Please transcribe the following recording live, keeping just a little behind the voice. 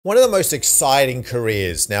One of the most exciting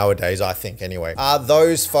careers nowadays, I think anyway, are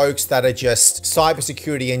those folks that are just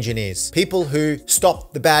cybersecurity engineers, people who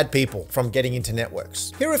stop the bad people from getting into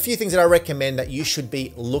networks. Here are a few things that I recommend that you should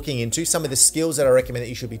be looking into, some of the skills that I recommend that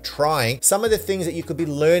you should be trying, some of the things that you could be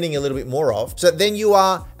learning a little bit more of, so that then you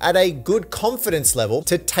are at a good confidence level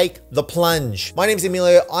to take the plunge. My name is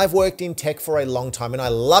Emilio. I've worked in tech for a long time and I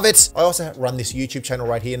love it. I also run this YouTube channel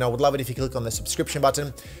right here, and I would love it if you click on the subscription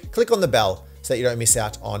button, click on the bell, so that you don't miss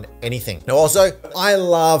out on anything. Now also, I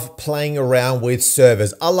love playing around with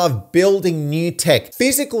servers. I love building new tech,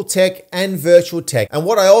 physical tech and virtual tech. And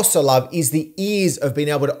what I also love is the ease of being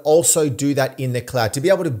able to also do that in the cloud, to be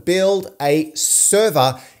able to build a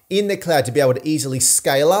server in the cloud, to be able to easily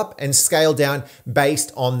scale up and scale down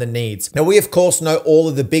based on the needs. Now, we of course know all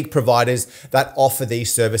of the big providers that offer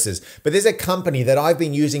these services, but there's a company that I've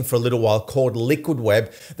been using for a little while called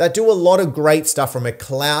LiquidWeb that do a lot of great stuff from a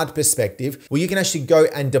cloud perspective, where you can actually go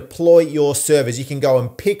and deploy your servers. You can go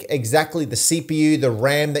and pick exactly the CPU, the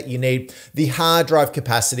RAM that you need, the hard drive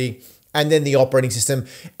capacity, and then the operating system.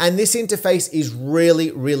 And this interface is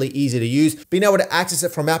really, really easy to use. Being able to access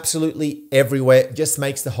it from absolutely everywhere just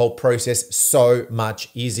makes the whole process so much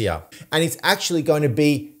easier. And it's actually going to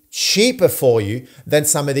be cheaper for you than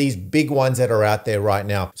some of these big ones that are out there right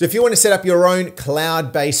now. So if you want to set up your own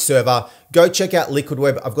cloud-based server, go check out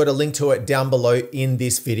LiquidWeb. I've got a link to it down below in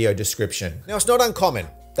this video description. Now, it's not uncommon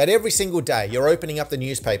that every single day you're opening up the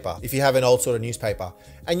newspaper, if you have an old sort of newspaper,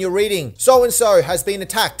 and you're reading so-and-so has been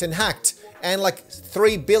attacked and hacked, and like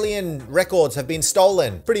 3 billion records have been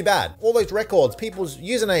stolen. Pretty bad. All those records, people's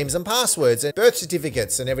usernames and passwords and birth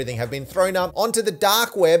certificates and everything have been thrown up onto the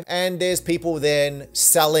dark web, and there's people then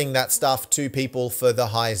selling that stuff to people for the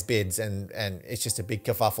highest bids, and it's just a big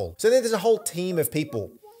kerfuffle. So then there's a whole team of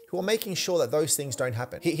people who are making sure that those things don't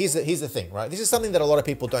happen. Here's the thing, right? This is something that a lot of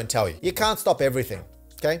people don't tell you. You can't stop everything.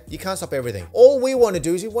 Okay, you can't stop everything. All we want to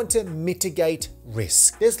do is we want to mitigate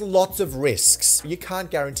risk. There's lots of risks. You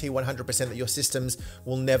can't guarantee 100% that your systems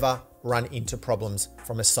will never run into problems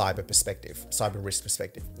from a cyber perspective, cyber risk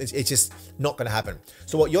perspective. It's just not going to happen.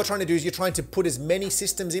 So what you're trying to do is you're trying to put as many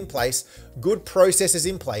systems in place, good processes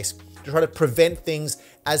in place, to try to prevent things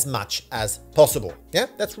as much as possible. Yeah,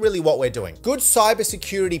 that's really what we're doing. Good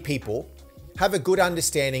cybersecurity people have a good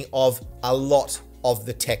understanding of a lot of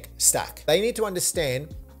the tech stack. They need to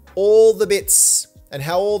understand all the bits and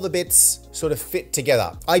how all the bits sort of fit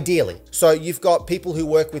together, ideally. So you've got people who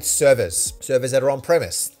work with servers that are on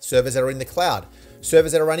premise, servers that are in the cloud,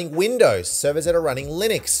 servers that are running Windows, servers that are running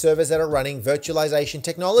Linux, servers that are running virtualization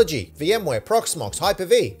technology, VMware, Proxmox,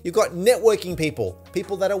 Hyper-V. You've got networking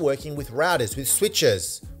people that are working with routers, with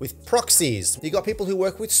switches, with proxies. You've got people who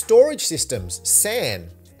work with storage systems,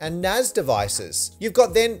 SAN, and NAS devices. You've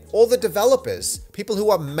got then all the developers, people who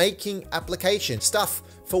are making applications, stuff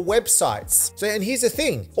for websites. So, and here's the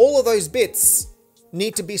thing, all of those bits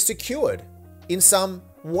need to be secured in some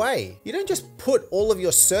way. You don't just put all of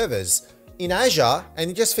your servers in Azure and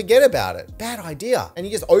you just forget about it. Bad idea. And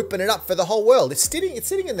you just open it up for the whole world. It's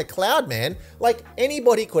sitting in the cloud, man. Like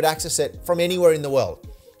anybody could access it from anywhere in the world.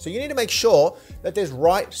 So you need to make sure that there's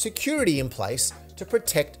right security in place to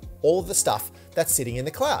protect all of the stuff that's sitting in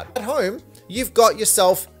the cloud. At home, you've got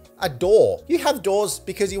yourself a door. You have doors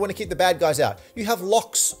because you want to keep the bad guys out. You have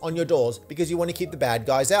locks on your doors because you want to keep the bad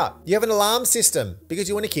guys out. You have an alarm system because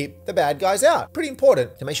you want to keep the bad guys out. Pretty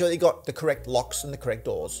important to make sure that you got the correct locks and the correct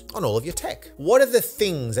doors on all of your tech. What are the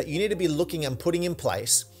things that you need to be looking and putting in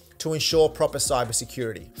place to ensure proper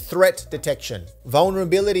cybersecurity? Threat detection,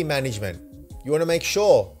 vulnerability management. You want to make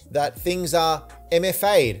sure that things are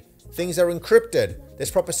MFA'd, things are encrypted. There's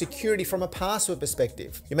proper security from a password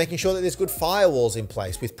perspective. You're making sure that there's good firewalls in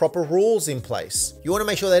place with proper rules in place. You want to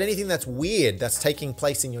make sure that anything that's weird that's taking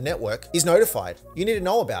place in your network is notified. You need to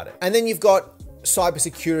know about it. And then you've got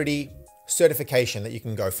cybersecurity certification that you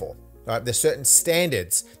can go for. All right, there's certain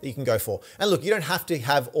standards that you can go for. And look, you don't have to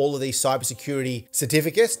have all of these cybersecurity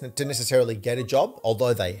certificates to necessarily get a job,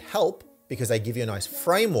 although they help, because they give you a nice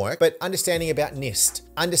framework, but understanding about NIST,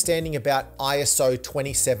 understanding about ISO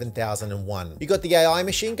 27001. You got the AI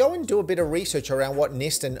machine, go and do a bit of research around what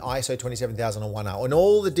NIST and ISO 27001 are, and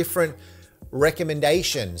all the different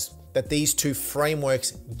recommendations that these two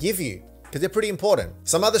frameworks give you, because they're pretty important.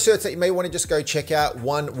 Some other certs that you may want to just go check out.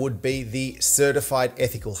 One would be the Certified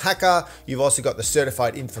Ethical Hacker. You've also got the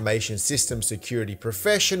Certified Information System Security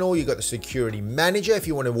Professional. You've got the Security Manager if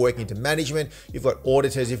you want to work into management. You've got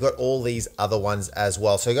auditors. You've got all these other ones as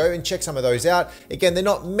well. So go and check some of those out. Again, they're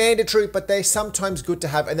not mandatory, but they're sometimes good to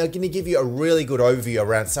have, and they're going to give you a really good overview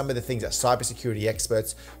around some of the things that cybersecurity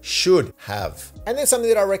experts should have. And then something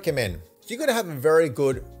that I recommend So you've got to have a very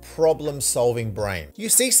good problem-solving brain. You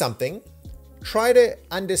see something, try to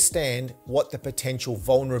understand what the potential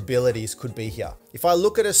vulnerabilities could be here. If I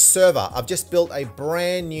look at a server, I've just built a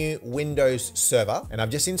brand new Windows server and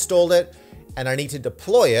I've just installed it and I need to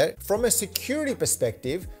deploy it. From a security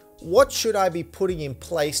perspective, what should I be putting in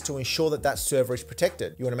place to ensure that that server is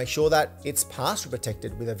protected? You want to make sure that it's password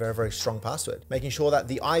protected with a very, very strong password. Making sure that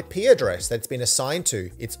the IP address that's been assigned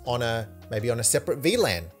to, it's on maybe on a separate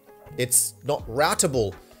VLAN. It's not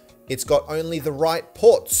routable. It's got only the right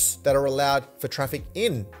ports that are allowed for traffic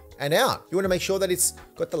in and out. You want to make sure that it's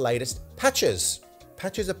got the latest patches.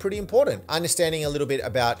 Patches are pretty important. Understanding a little bit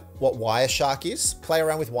about what Wireshark is. Play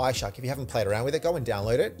around with Wireshark. If you haven't played around with it, go and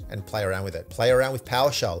download it and play around with it. Play around with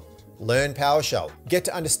PowerShell. Learn PowerShell. Get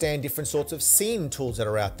to understand different sorts of SIEM tools that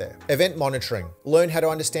are out there. Event monitoring. Learn how to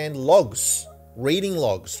understand logs. Reading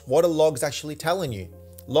logs. What are logs actually telling you?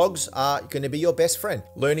 Logs are going to be your best friend.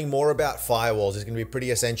 Learning more about firewalls is going to be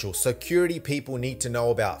pretty essential. Security people need to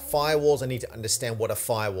know about firewalls. They need to understand what a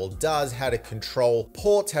firewall does, how to control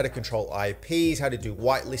ports, how to control IPs, how to do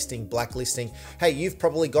whitelisting, blacklisting. Hey, you've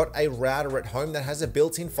probably got a router at home that has a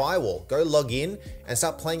built-in firewall. Go log in and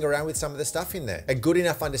start playing around with some of the stuff in there. A good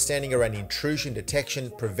enough understanding around intrusion detection,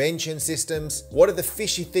 prevention systems. What are the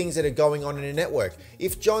fishy things that are going on in a network?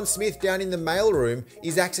 If John Smith down in the mailroom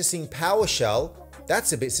is accessing PowerShell,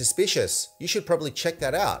 that's a bit suspicious. You should probably check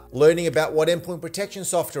that out. Learning about what endpoint protection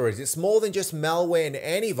software is. It's more than just malware and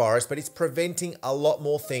antivirus, but it's preventing a lot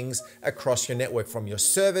more things across your network from your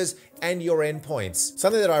servers and your endpoints.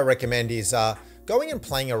 Something that I recommend is going and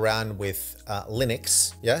playing around with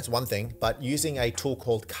Linux. Yeah, it's one thing, but using a tool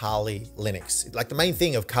called Kali Linux. Like the main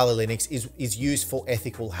thing of Kali Linux is used for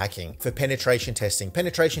ethical hacking, for penetration testing.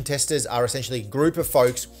 Penetration testers are essentially a group of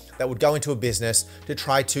folks that would go into a business to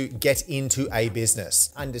try to get into a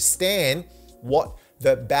business. Understand what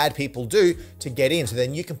the bad people do to get in, so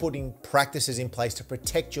then you can put in practices in place to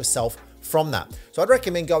protect yourself from that. So I'd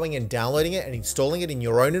recommend going and downloading it and installing it in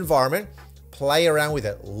your own environment. Play around with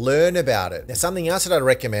it, learn about it. Now, something else that I'd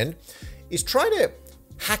recommend is try to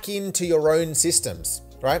hack into your own systems,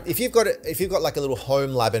 right? If you've got like a little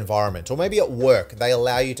home lab environment, or maybe at work, they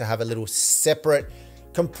allow you to have a little separate,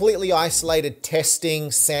 completely isolated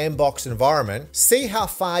testing sandbox environment, see how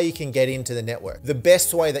far you can get into the network. The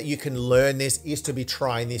best way that you can learn this is to be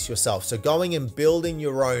trying this yourself. So going and building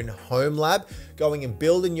your own home lab, going and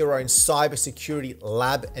building your own cybersecurity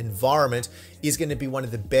lab environment is going to be one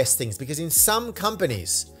of the best things, because in some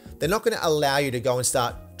companies, they're not going to allow you to go and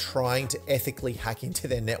start trying to ethically hack into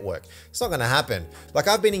their network. It's not going to happen. Like,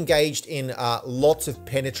 I've been engaged in lots of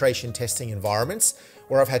penetration testing environments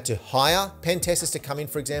where I've had to hire pen testers to come in,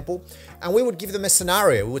 for example, and we would give them a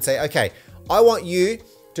scenario. We would say, okay, I want you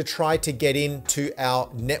to try to get into our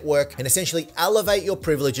network and essentially elevate your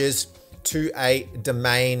privileges to a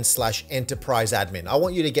domain/enterprise admin. I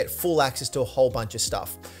want you to get full access to a whole bunch of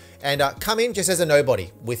stuff. And come in just as a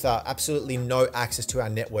nobody with absolutely no access to our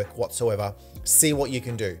network whatsoever. See what you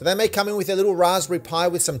can do. They may come in with a little Raspberry Pi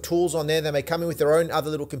with some tools on there. They may come in with their own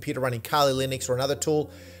other little computer running Kali Linux or another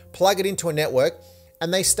tool, plug it into a network,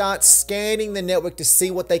 and they start scanning the network to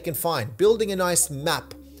see what they can find, building a nice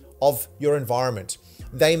map of your environment.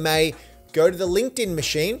 They may go to the LinkedIn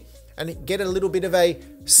machine and get a little bit of a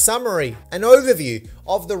summary, an overview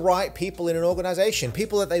of the right people in an organization,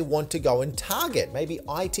 people that they want to go and target, maybe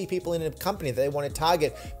IT people in a company that they want to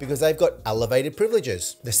target because they've got elevated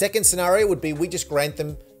privileges. The second scenario would be we just grant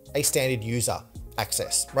them a standard user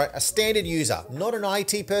access, right? A standard user, not an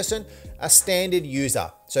IT person, a standard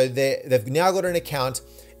user. So they've now got an account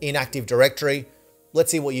in Active Directory. Let's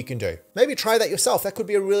see what you can do. Maybe try that yourself. That could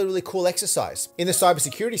be a really, really cool exercise. In the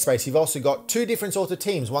cybersecurity space, you've also got two different sorts of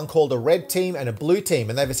teams, one called a red team and a blue team,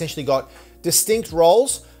 and they've essentially got distinct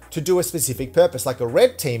roles to do a specific purpose. Like a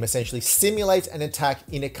red team essentially simulates an attack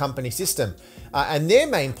in a company system. And their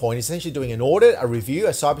main point is essentially doing an audit, a review,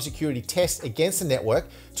 a cybersecurity test against the network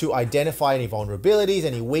to identify any vulnerabilities,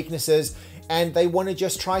 any weaknesses, and they want to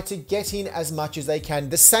just try to get in as much as they can,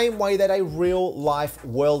 the same way that a real life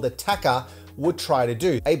world attacker would try to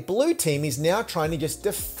do. A blue team is now trying to just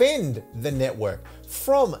defend the network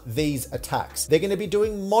from these attacks. They're going to be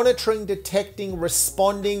doing monitoring, detecting,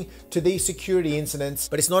 responding to these security incidents,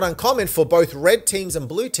 but it's not uncommon for both red teams and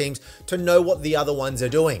blue teams to know what the other ones are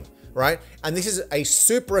doing, right? And this is a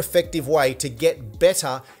super effective way to get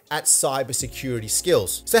better at cybersecurity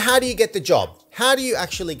skills. So how do you get the job? How do you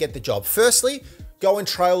actually get the job? Firstly, go and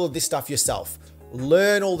try all of this stuff yourself.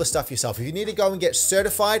 Learn all the stuff yourself. If you need to go and get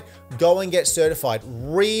certified, go and get certified.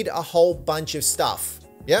 Read a whole bunch of stuff.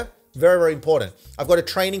 Yeah? Very, very important. I've got a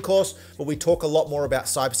training course where we talk a lot more about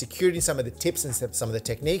cybersecurity, some of the tips and some of the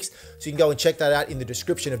techniques. So you can go and check that out in the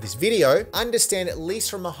description of this video. Understand, at least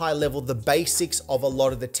from a high level, the basics of a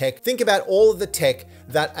lot of the tech. Think about all of the tech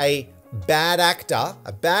that a bad actor,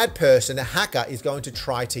 a bad person, a hacker is going to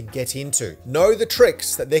try to get into. Know the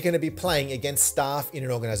tricks that they're going to be playing against staff in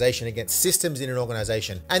an organization, against systems in an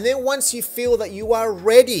organization. And then once you feel that you are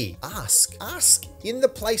ready, ask in the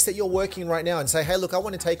place that you're working right now and say, hey, look, I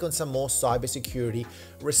want to take on some more cybersecurity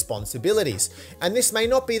responsibilities. And this may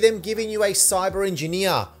not be them giving you a cyber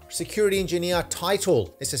engineer, security engineer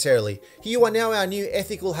title necessarily. You are now our new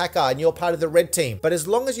ethical hacker and you're part of the red team. But as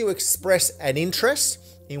long as you express an interest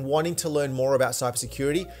in wanting to learn more about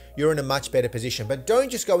cybersecurity, you're in a much better position. But don't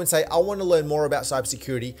just go and say, I want to learn more about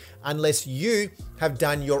cybersecurity unless you have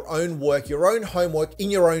done your own work, your own homework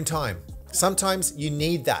in your own time. Sometimes you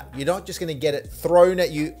need that. You're not just going to get it thrown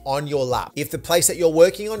at you on your lap. If the place that you're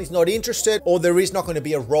working on is not interested or there is not going to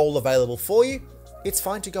be a role available for you, it's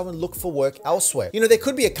fine to go and look for work elsewhere. You know, there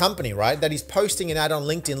could be a company, right, that is posting an ad on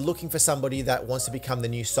LinkedIn looking for somebody that wants to become the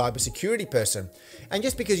new cybersecurity person. And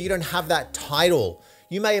just because you don't have that title,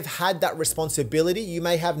 you may have had that responsibility. You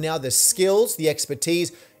may have now the skills, the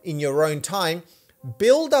expertise in your own time.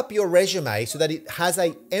 Build up your resume so that it has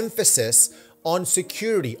an emphasis on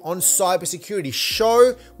security, on cybersecurity.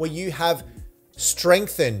 Show where you have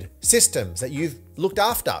strengthened systems that you've looked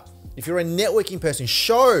after. If you're a networking person,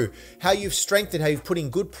 show how you've strengthened, how you've put in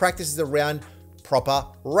good practices around proper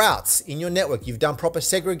routes in your network. You've done proper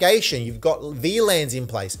segregation. You've got VLANs in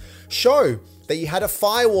place. Show that you had a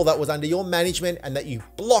firewall that was under your management and that you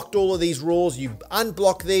blocked all of these rules. You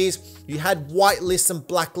unblocked these. You had white lists and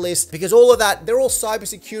black lists, because all of that, they're all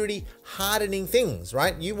cybersecurity hardening things,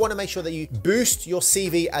 right? You want to make sure that you boost your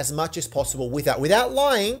CV as much as possible without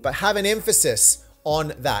lying, but have an emphasis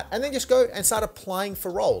on that. And then just go and start applying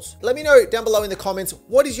for roles. Let me know down below in the comments,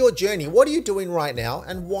 what is your journey? What are you doing right now?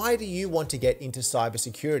 And why do you want to get into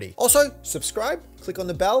cybersecurity? Also, subscribe, click on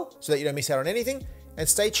the bell so that you don't miss out on anything, and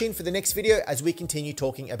stay tuned for the next video as we continue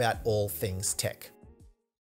talking about all things tech.